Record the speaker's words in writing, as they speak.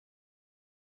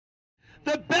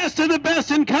The best of the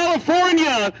best in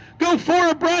California go 4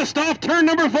 abreast off turn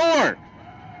number 4. I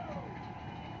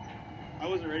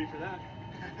wasn't ready for that.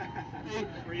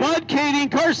 Bud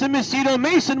Kading, Carson Macedo,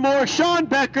 Mason Moore, Sean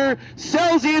Becker,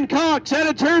 Selzy, and Cox out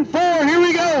of turn 4. Here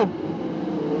we go.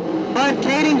 Bud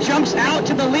Kading jumps out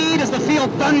to the lead as the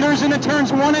field thunders into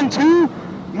turns 1 and 2.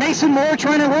 Mason Moore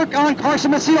trying to work on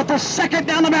Carson Macedo for second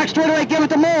down the back straightaway. Give it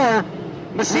to Moore.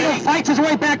 Macedo fights his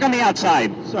way back on the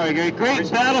outside. Sorry, Gary. Great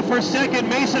battle for second.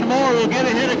 Mason Moore will get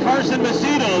ahead of Carson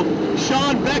Macedo.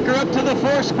 Sean Becker up to the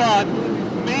 4th spot.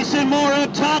 Mason Moore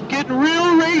up top, getting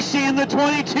real racy in the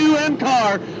 22M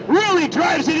car. Really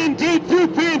drives it in deep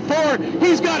through 3 and 4.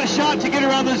 He's got a shot to get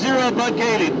around the 0 of Bud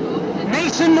Kading.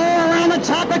 Mason Moore around the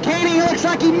top of Kading. He looks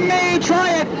like he may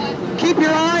try it. Keep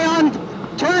your eye on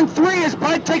turn 3 as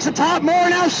Bud takes the top. Moore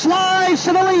now slides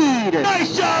to the lead.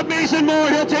 Nice job, Mason Moore.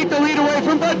 He'll take the lead away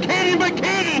from Bud Kading, but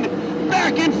Kading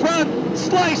back in front,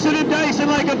 slicing and dicing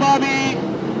like a Bobby.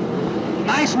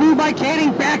 Nice move by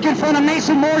Kading back in front of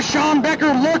Mason Moore. Sean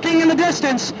Becker lurking in the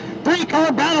distance.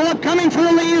 3-car battle upcoming for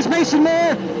the lead as Mason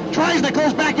Moore tries to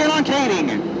close back in on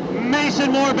Kading.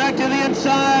 Mason Moore back to the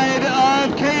inside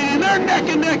of Kading. They're neck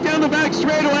and neck down the back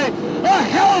straightaway. A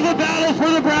hell of a battle for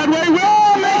the Bradway.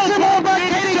 Oh, Mason Moore by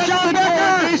Kading, Sean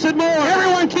Becker. Mason Moore.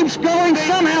 Everyone keeps going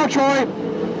somehow, Troy.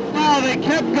 Wow, they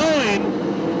kept going.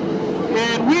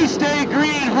 And we stay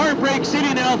green. Heartbreak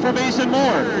City now for Mason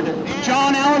Moore.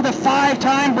 John Allard, the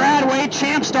 5-time Bradway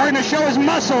champ, starting to show his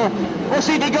muscle. We'll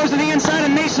see if he goes to the inside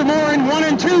of Mason Moore in 1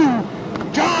 and 2.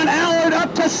 John Allard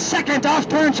up to second off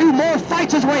turn 2. Moore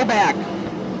fights his way back.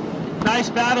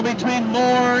 Nice battle between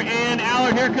Moore and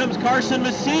Allard. Here comes Carson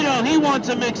Macedo. He wants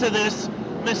a mix of this.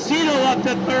 Macedo up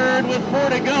to 3rd with 4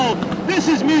 to go. This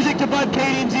is music to Bud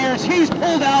Kading's ears. He's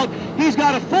pulled out. He's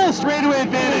got a full straightaway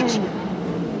advantage.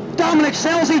 Dominic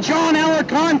Selzy, John Allard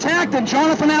contact, and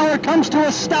Jonathan Allard comes to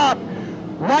a stop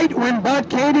right when Bud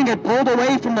Kading had pulled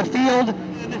away from the field.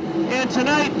 And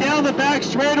tonight, down the back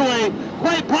straightaway,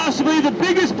 quite possibly the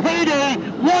biggest payday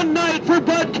one night for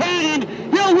Bud Kading.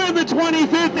 He'll win the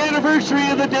 25th anniversary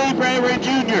of the Dave Bradway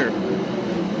Jr.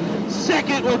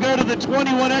 Second will go to the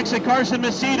 21X at Carson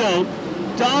Macedo.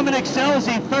 Dominic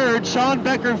Selzy 3rd, Sean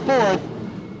Becker 4th.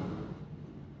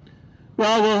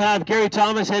 Well, we'll have Gary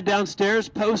Thomas head downstairs.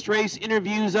 Post-race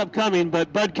interviews upcoming,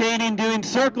 but Bud Kading doing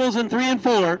circles in 3 and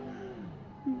 4.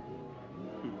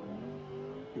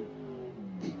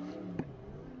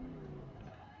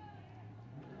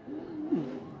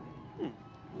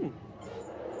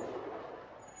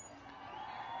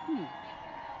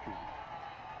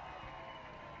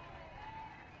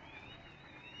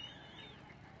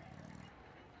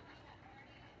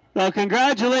 Well,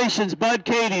 congratulations, Bud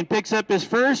Kading picks up his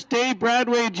first Dave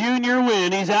Bradway Jr.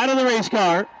 win. He's out of the race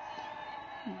car.